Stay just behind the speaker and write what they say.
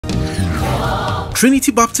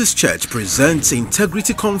Trinity Baptist Church presents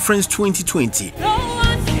Integrity Conference 2020. A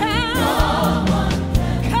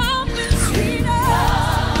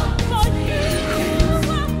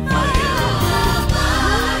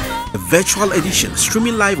virtual edition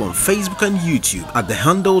streaming live on Facebook and YouTube at the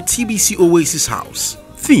handle Tbcoasishouse.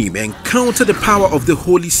 Theme: Encounter the Power of the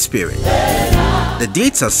Holy Spirit. The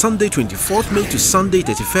dates are Sunday 24th May to Sunday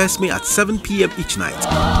 31st May at 7 p.m. each night.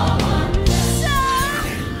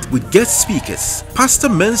 With guest speakers, Pastor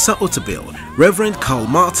Mensa Otabil, Reverend Carl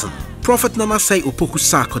Martin, Prophet Namasai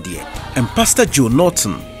Opoku-Sarkodie, and Pastor Joe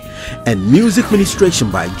Norton, and music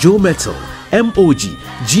ministration by Joe Metal, MOG,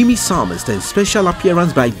 Jimmy Psalmist, and special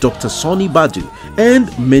appearance by Dr. Sonny Badu,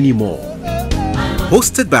 and many more.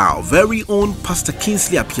 Hosted by our very own Pastor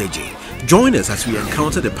Kingsley Apieje. Join us as we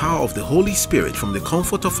encounter the power of the Holy Spirit from the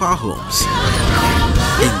comfort of our homes.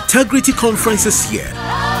 Integrity Conference is here.